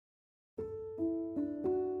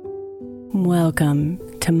Welcome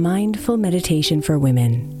to Mindful Meditation for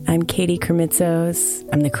Women. I'm Katie Kermitzos.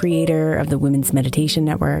 I'm the creator of the Women's Meditation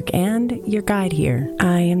Network and your guide here.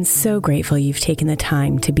 I am so grateful you've taken the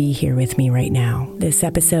time to be here with me right now. This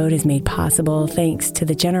episode is made possible thanks to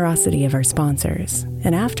the generosity of our sponsors.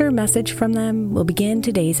 And after a message from them, we'll begin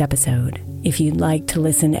today's episode. If you'd like to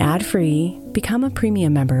listen ad-free, become a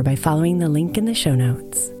premium member by following the link in the show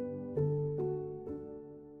notes.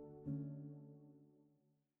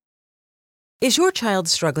 Is your child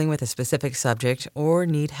struggling with a specific subject or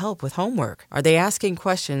need help with homework? Are they asking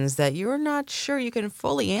questions that you're not sure you can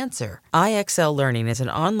fully answer? IXL Learning is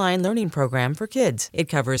an online learning program for kids. It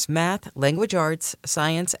covers math, language arts,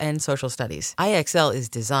 science, and social studies. IXL is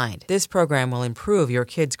designed. This program will improve your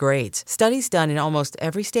kids' grades. Studies done in almost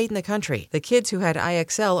every state in the country. The kids who had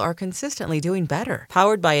IXL are consistently doing better.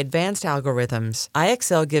 Powered by advanced algorithms,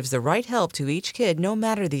 IXL gives the right help to each kid no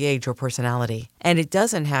matter the age or personality. And it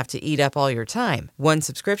doesn't have to eat up all your time. One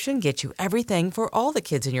subscription gets you everything for all the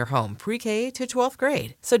kids in your home, pre-K to 12th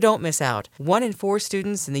grade. So don't miss out. 1 in 4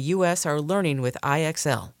 students in the U.S. are learning with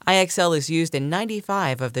IXL. IXL is used in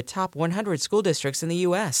 95 of the top 100 school districts in the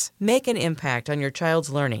U.S. Make an impact on your child's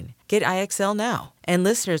learning. Get IXL now. And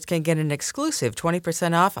listeners can get an exclusive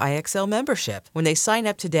 20% off IXL membership when they sign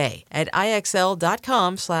up today at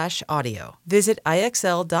IXL.com/audio. Visit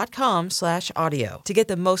IXL.com/audio to get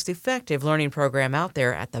the most effective learning program out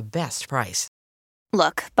there at the best price.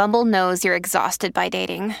 Look, Bumble knows you're exhausted by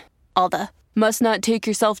dating. All the, must not take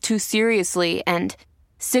yourself too seriously, and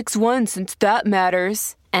 6'1" since that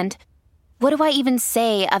matters. And what do I even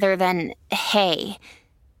say other than, hey?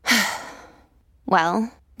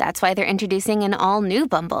 Well, that's why they're introducing an all-new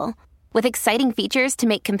Bumble, with exciting features to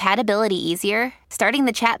make compatibility easier, starting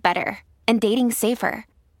the chat better, and dating safer.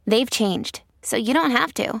 They've changed, so you don't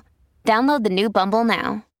have to. Download the new Bumble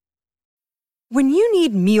now. When you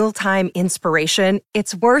need mealtime inspiration,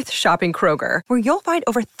 it's worth shopping Kroger, where you'll find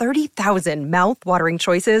over 30,000 mouth-watering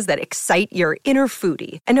choices that excite your inner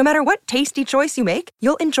foodie. And no matter what tasty choice you make,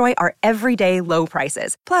 you'll enjoy our everyday low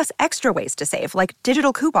prices, plus extra ways to save, like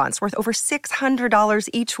digital coupons worth over $600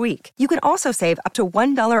 each week. You can also save up to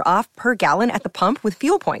 $1 off per gallon at the pump with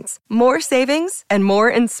fuel points. More savings and more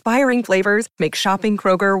inspiring flavors make shopping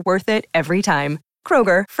Kroger worth it every time.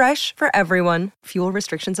 Kroger, fresh for everyone. Fuel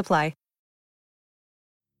restrictions apply.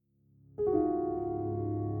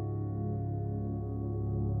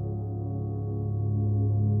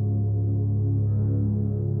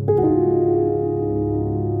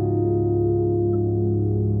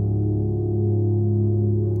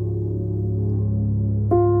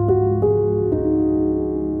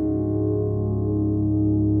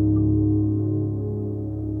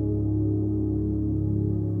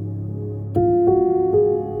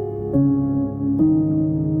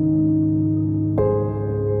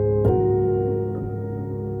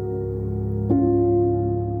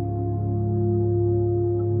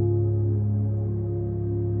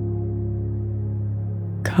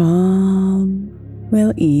 Calm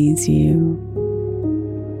will ease you.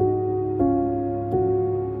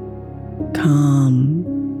 Calm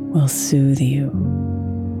will soothe you.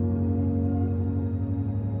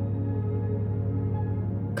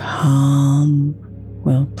 Calm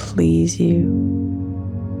will please you.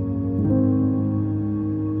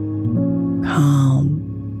 Calm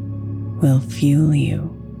will fuel you.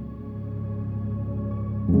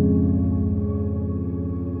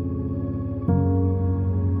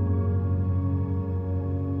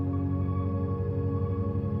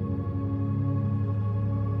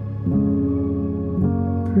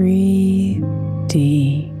 Breathe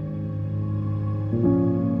deep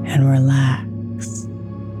and relax.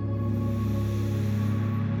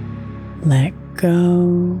 Let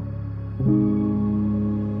go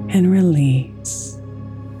and release.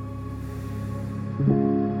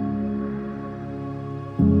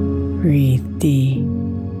 Breathe deep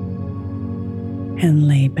and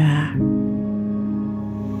lay back.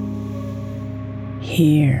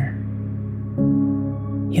 Here,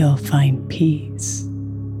 you'll find peace.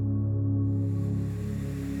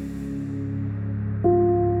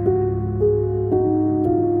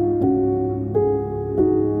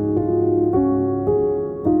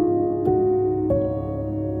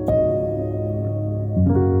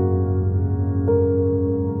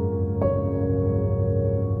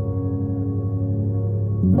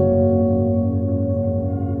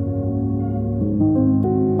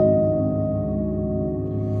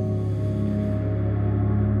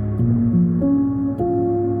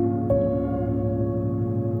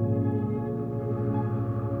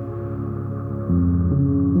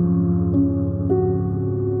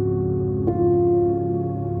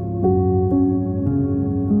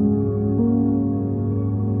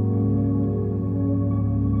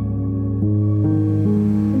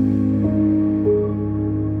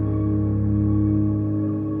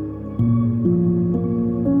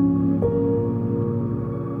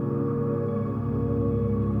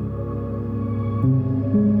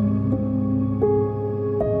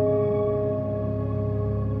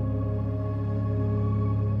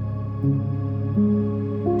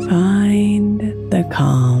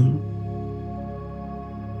 calm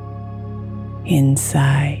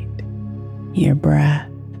inside your breath.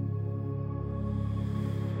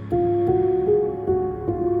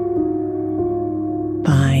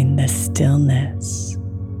 Find the stillness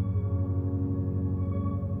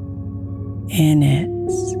in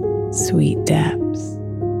its sweet depths.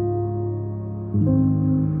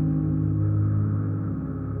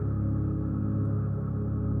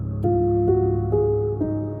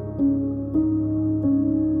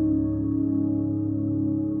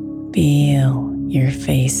 Feel your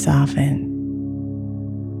face soften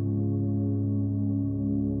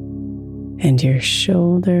and your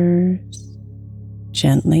shoulders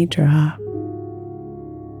gently drop.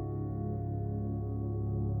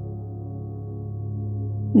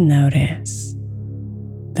 Notice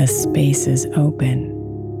the spaces open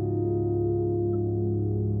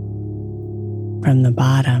from the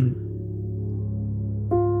bottom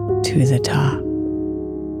to the top.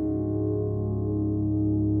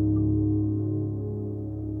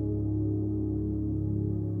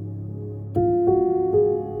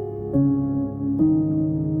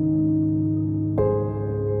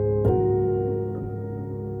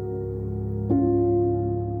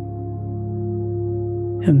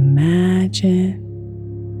 Imagine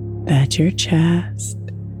that your chest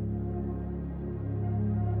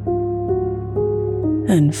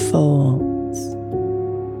unfolds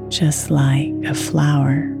just like a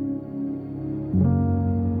flower.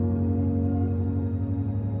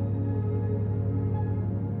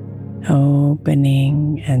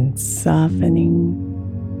 Opening and softening,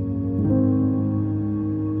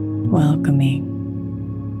 welcoming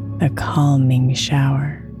the calming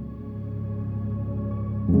shower.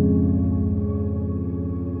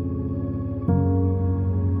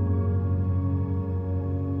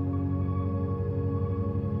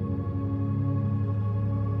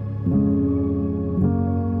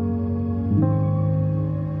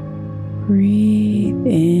 Breathe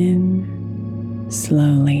in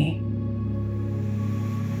slowly.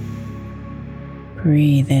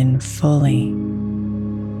 Breathe in fully.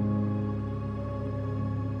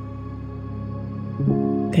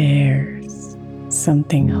 There's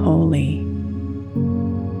something holy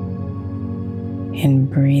in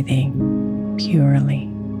breathing purely.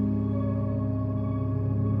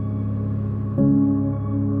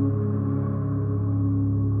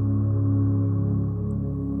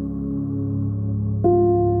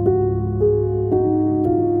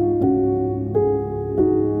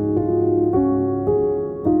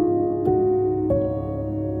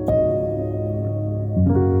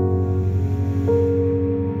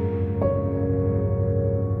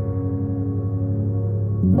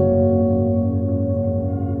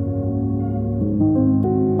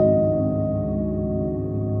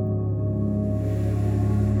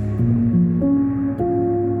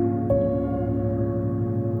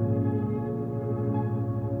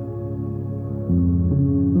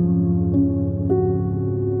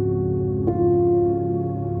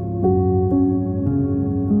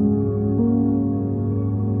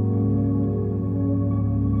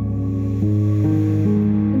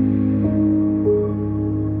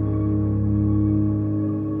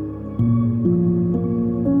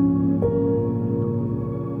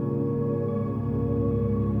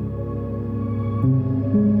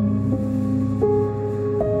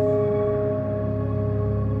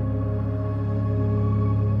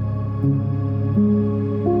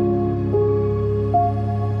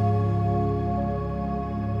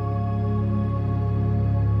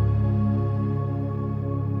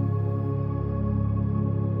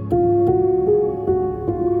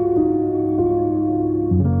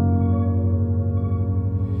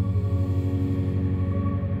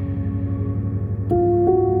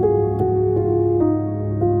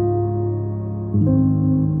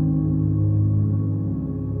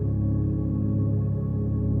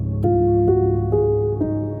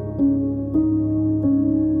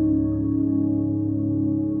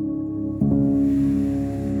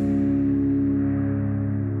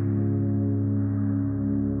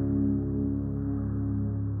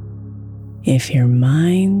 If your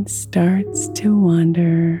mind starts to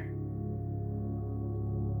wander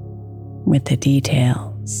with the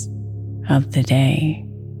details of the day,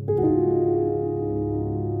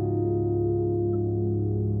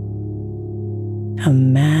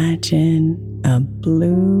 imagine a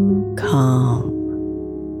blue calm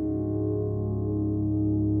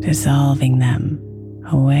dissolving them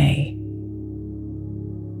away.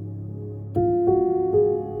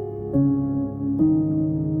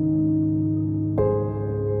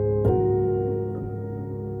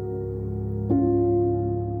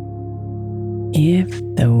 If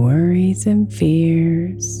the worries and fears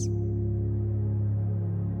fears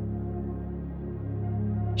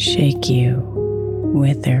shake you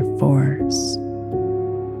with their force.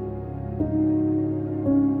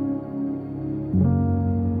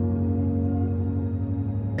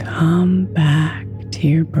 Come back to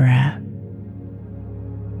your breath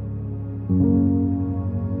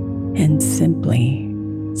and simply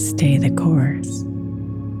stay the course.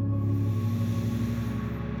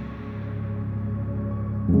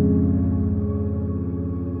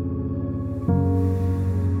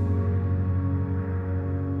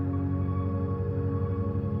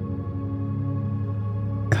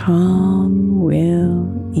 Calm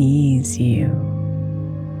will ease you.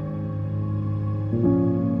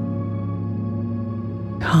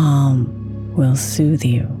 Calm will soothe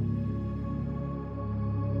you.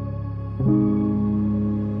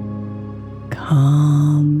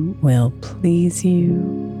 Calm will please you.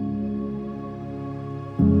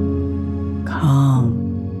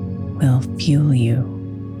 Calm will fuel you.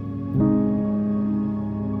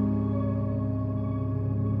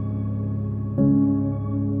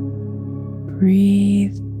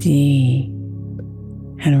 Breathe deep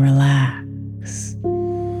and relax.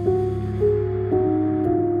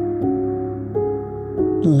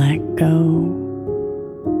 Let go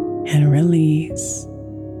and release.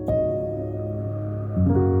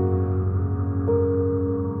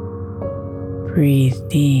 Breathe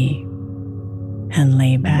deep and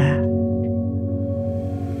lay back.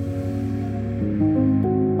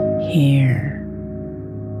 Here,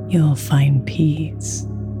 you'll find peace.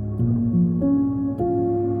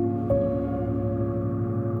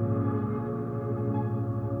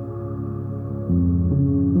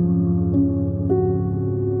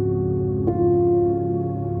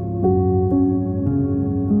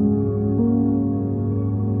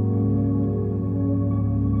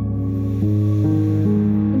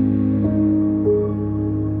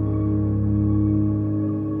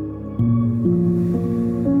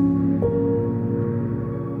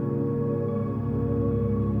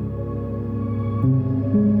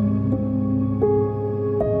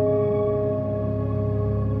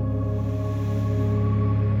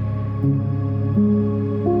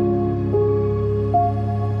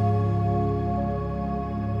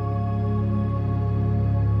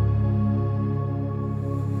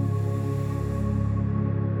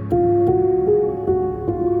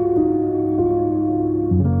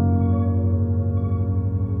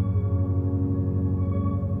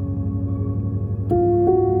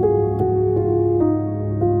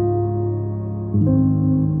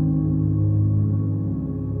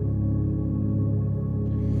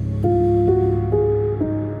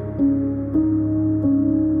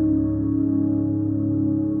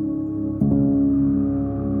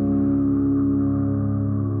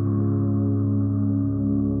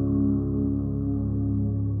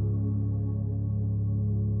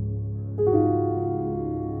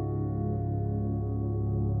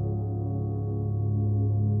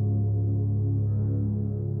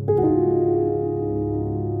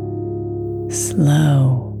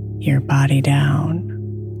 Slow your body down.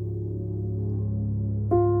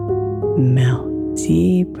 Melt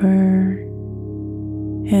deeper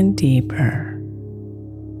and deeper.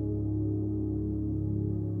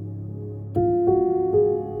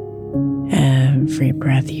 Every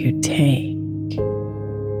breath you take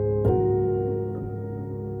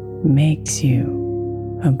makes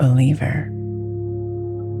you a believer.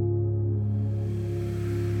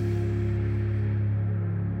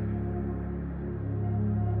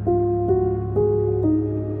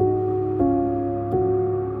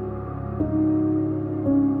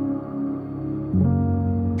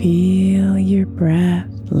 Feel your breath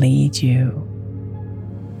lead you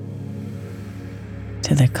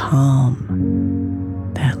to the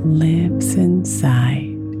calm that lives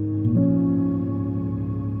inside.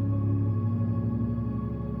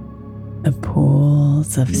 The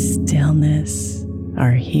pools of stillness are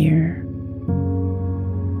here,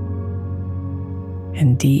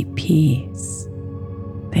 and deep peace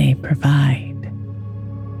they provide.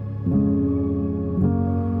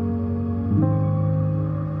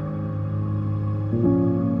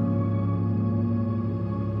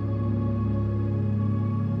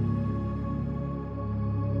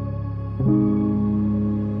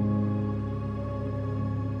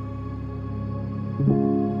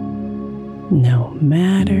 No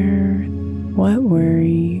matter what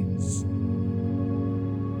worries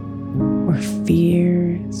or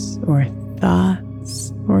fears or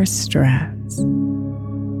thoughts or stress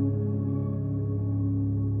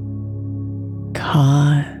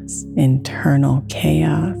cause internal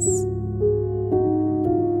chaos,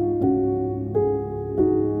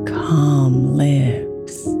 calm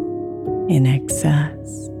lives in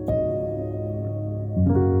excess.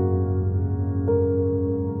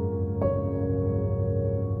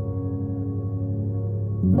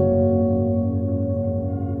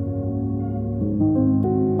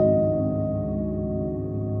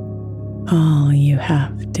 All you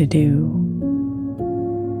have to do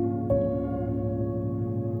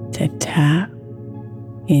to tap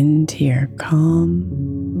into your calm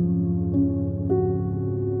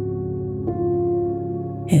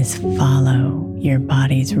is follow your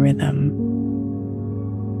body's rhythm,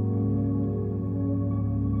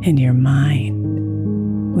 and your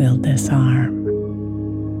mind will disarm.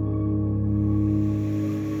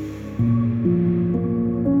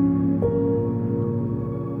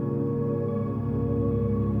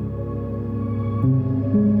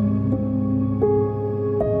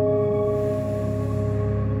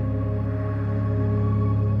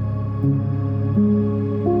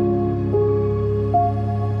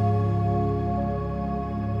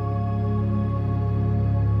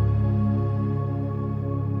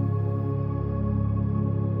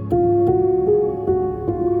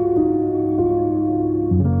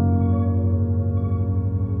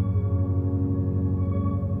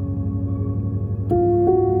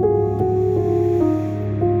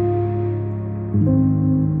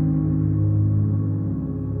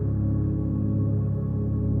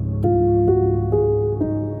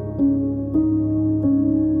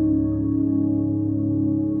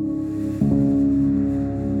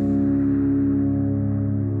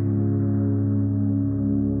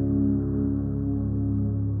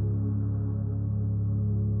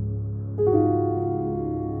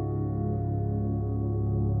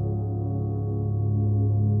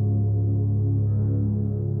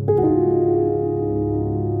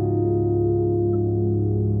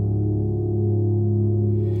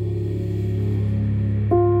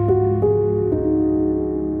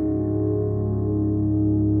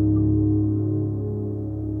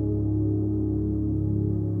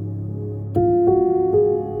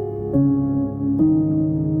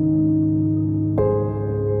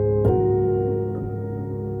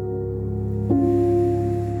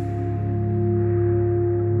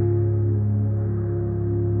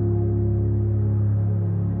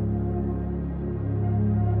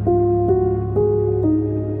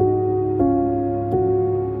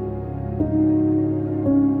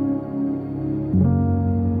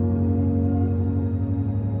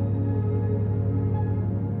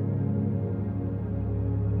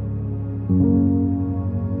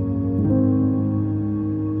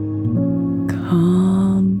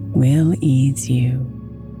 Calm will ease you.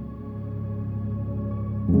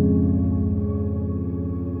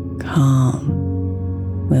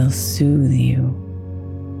 Calm will soothe you.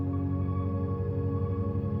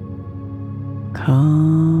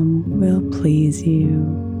 Calm will please you.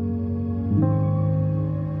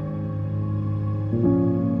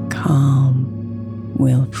 Calm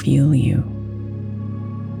will fuel you.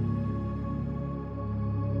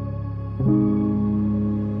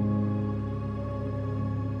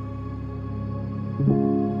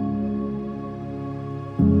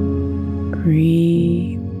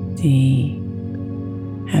 Breathe deep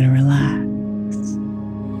and relax.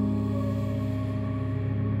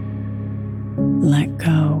 Let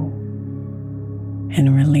go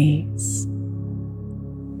and release.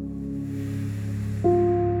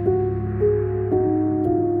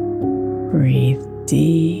 Breathe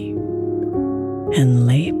deep and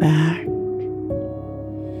lay back.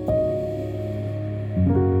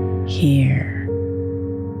 Here,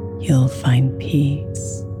 you'll find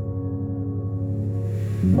peace.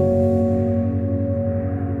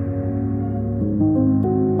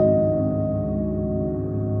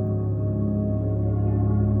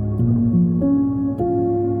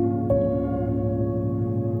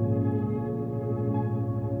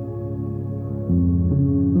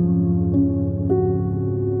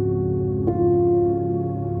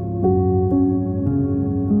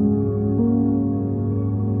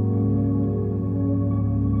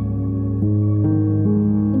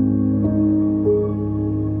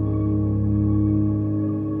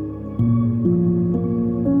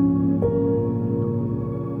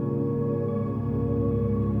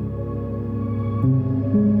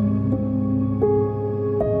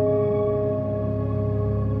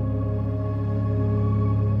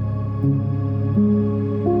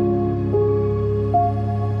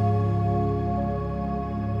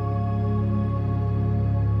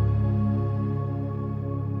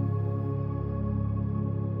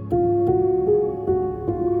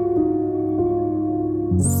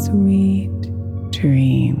 Sweet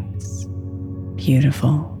dreams,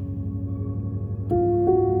 beautiful.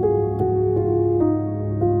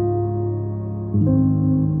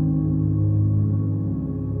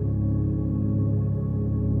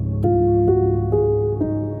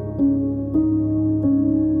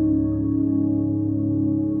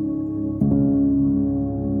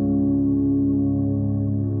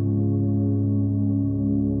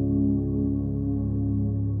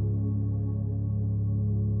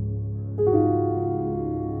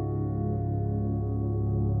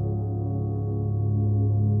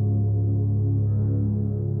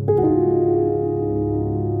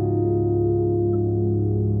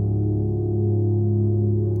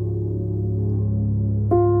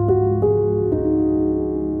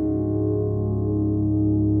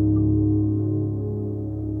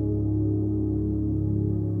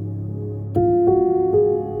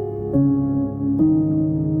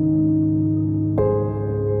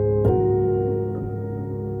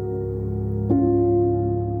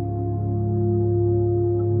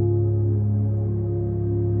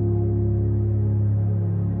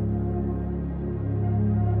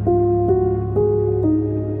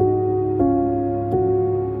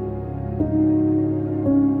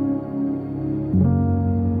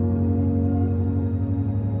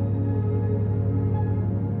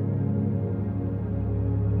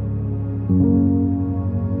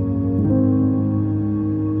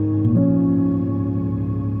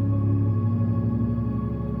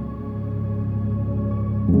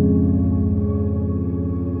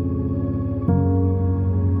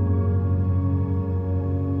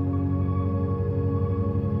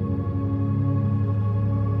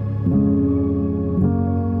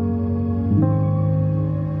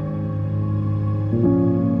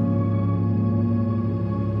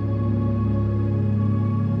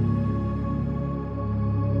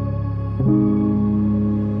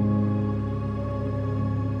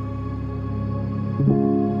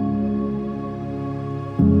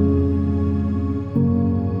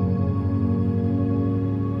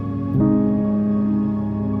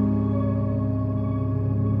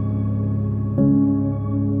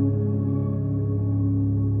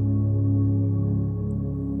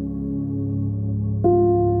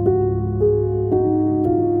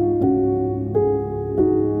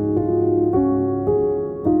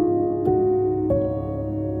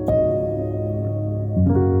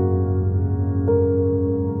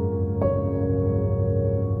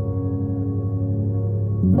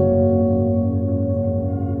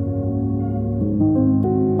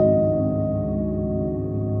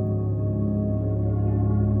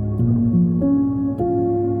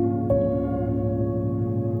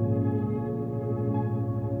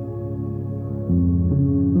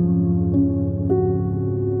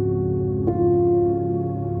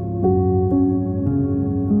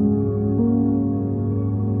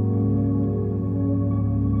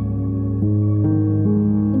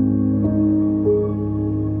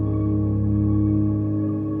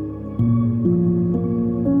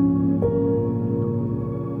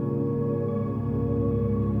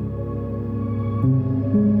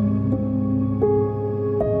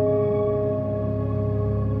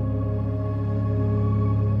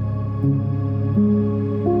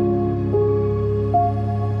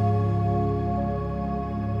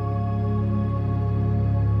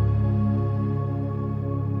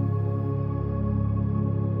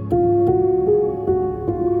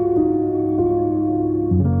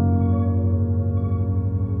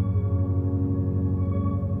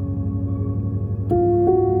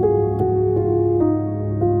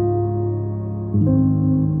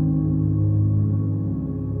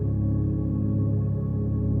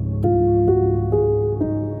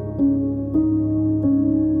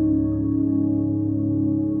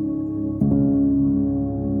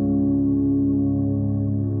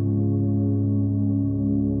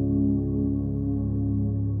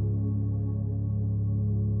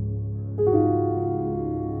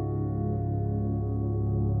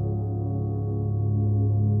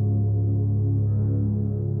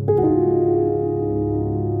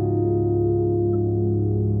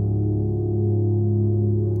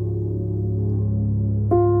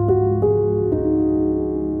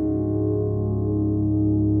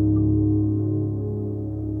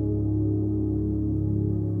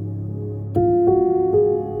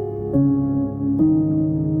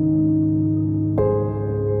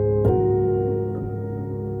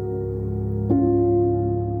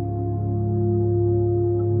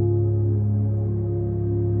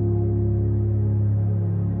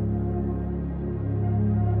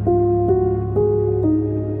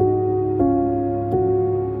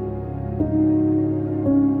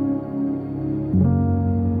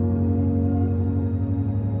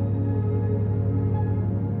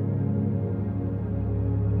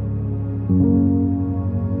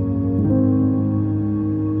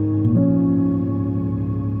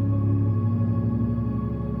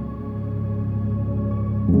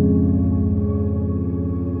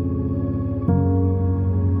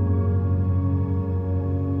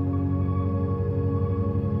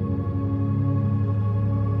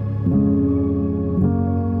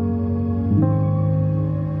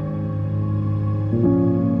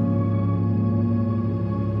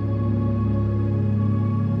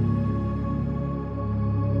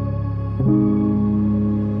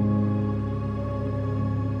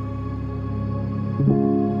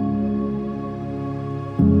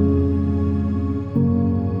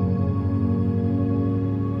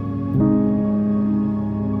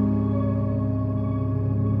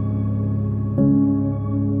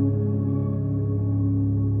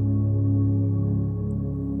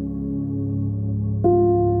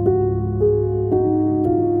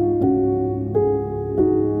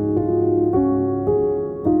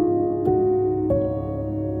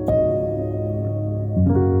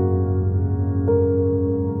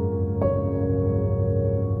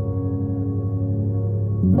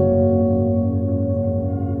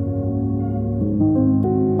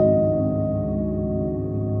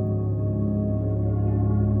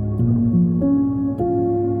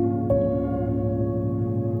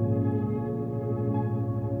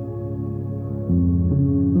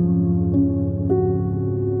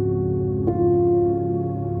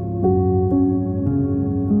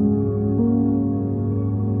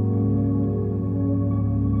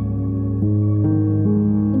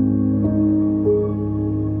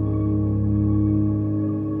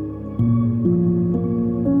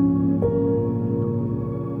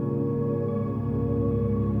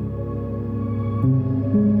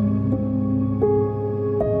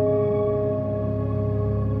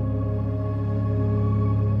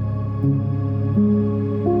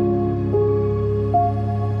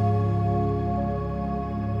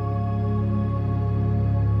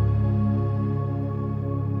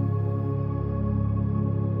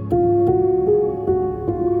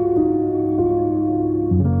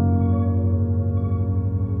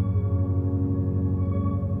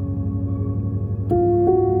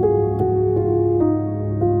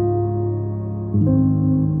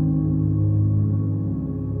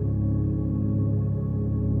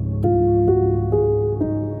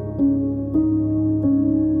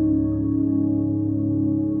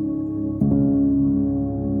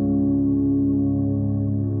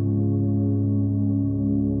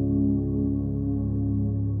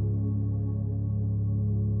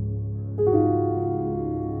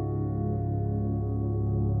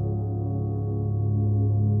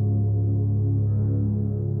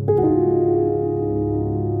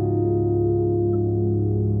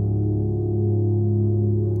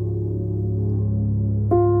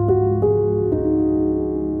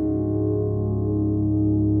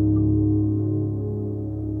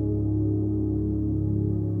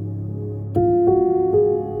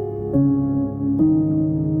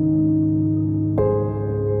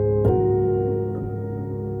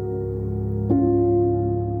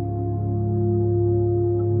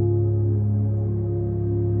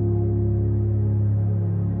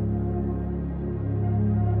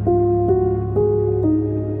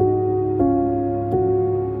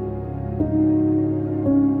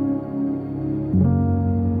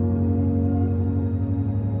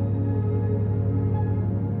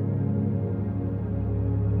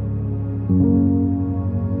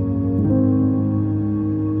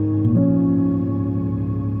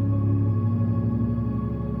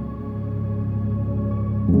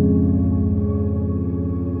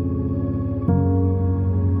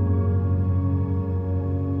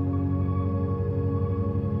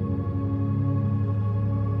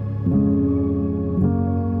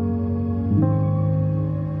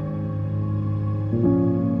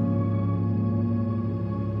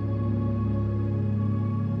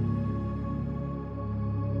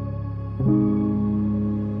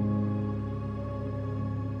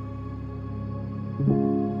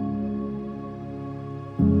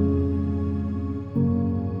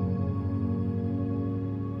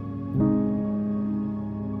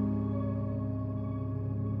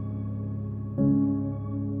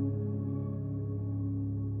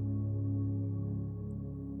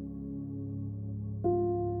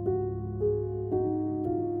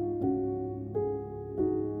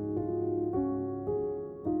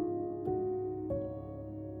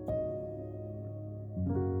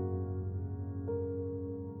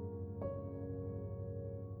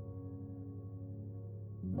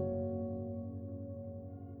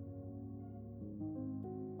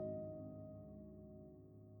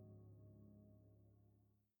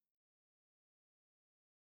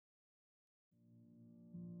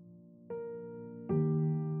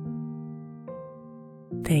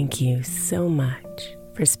 Thank you so much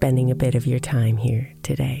for spending a bit of your time here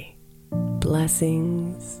today.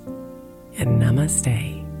 Blessings and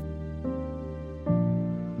namaste.